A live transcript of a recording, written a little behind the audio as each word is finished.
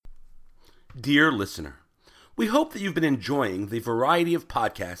Dear listener, we hope that you've been enjoying the variety of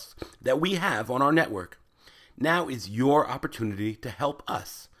podcasts that we have on our network. Now is your opportunity to help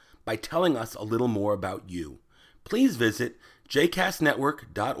us by telling us a little more about you. Please visit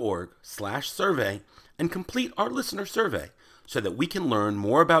jcastnetwork.org/survey and complete our listener survey so that we can learn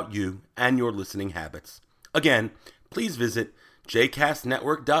more about you and your listening habits. Again, please visit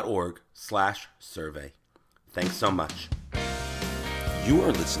jcastnetwork.org/survey. Thanks so much. You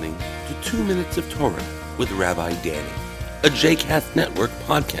are listening to 2 Minutes of Torah with Rabbi Danny, a JCast Network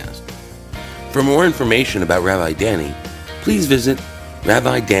podcast. For more information about Rabbi Danny, please visit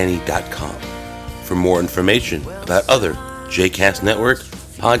rabbidanny.com. For more information about other JCast Network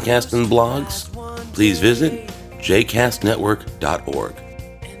podcasts and blogs, please visit jcastnetwork.org.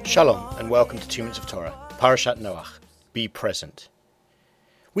 Shalom and welcome to 2 Minutes of Torah, Parashat Noach, be present.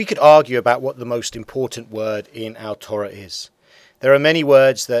 We could argue about what the most important word in our Torah is. There are many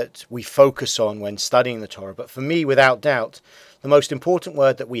words that we focus on when studying the Torah, but for me, without doubt, the most important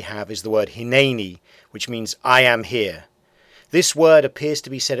word that we have is the word Hineni, which means I am here. This word appears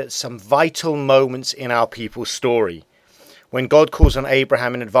to be said at some vital moments in our people's story. When God calls on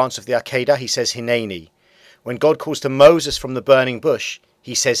Abraham in advance of the Akedah, he says Hineni. When God calls to Moses from the burning bush,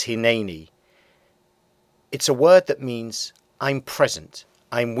 he says Hineni. It's a word that means I'm present,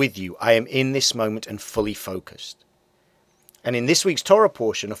 I'm with you, I am in this moment and fully focused. And in this week's Torah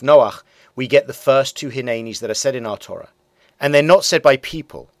portion of Noach, we get the first two Hinenis that are said in our Torah. And they're not said by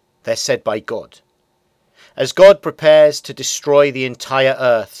people, they're said by God. As God prepares to destroy the entire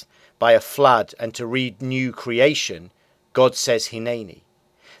earth by a flood and to renew creation, God says Hineni.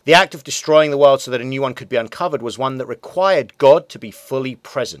 The act of destroying the world so that a new one could be uncovered was one that required God to be fully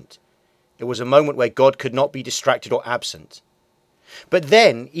present. It was a moment where God could not be distracted or absent. But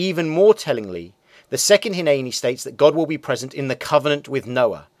then, even more tellingly, the second Hineni states that God will be present in the covenant with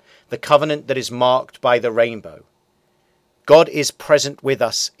Noah, the covenant that is marked by the rainbow. God is present with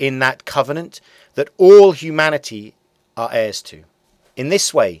us in that covenant that all humanity are heirs to. In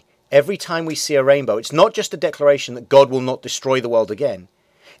this way, every time we see a rainbow, it's not just a declaration that God will not destroy the world again.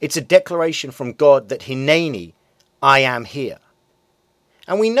 It's a declaration from God that Hineni, I am here.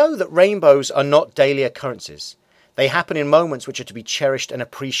 And we know that rainbows are not daily occurrences. They happen in moments which are to be cherished and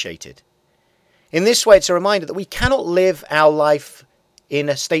appreciated. In this way, it's a reminder that we cannot live our life in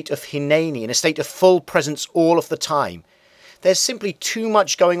a state of Hineni, in a state of full presence all of the time. There's simply too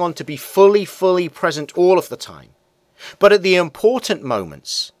much going on to be fully present all of the time. But at the important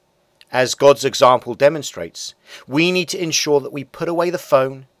moments, as God's example demonstrates, we need to ensure that we put away the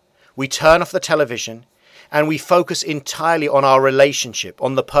phone, we turn off the television, and we focus entirely on our relationship,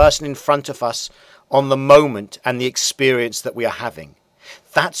 on the person in front of us, on the moment and the experience that we are having.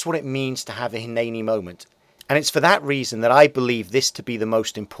 That's what it means to have a Hineni moment. And it's for that reason that I believe this to be the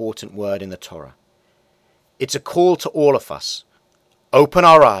most important word in the Torah. It's a call to all of us. Open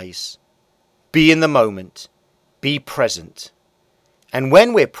our eyes, be in the moment, be present. And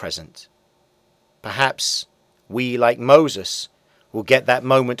when we're present, perhaps we, like Moses, will get that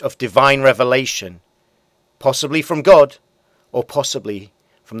moment of divine revelation, possibly from God, or possibly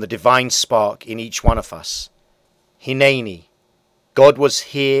from the divine spark in each one of us. Hineni, God was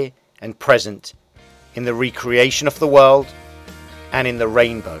here and present in the recreation of the world and in the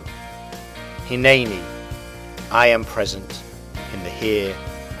rainbow. Hineni, I am present in the here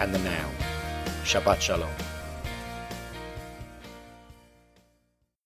and the now. Shabbat Shalom.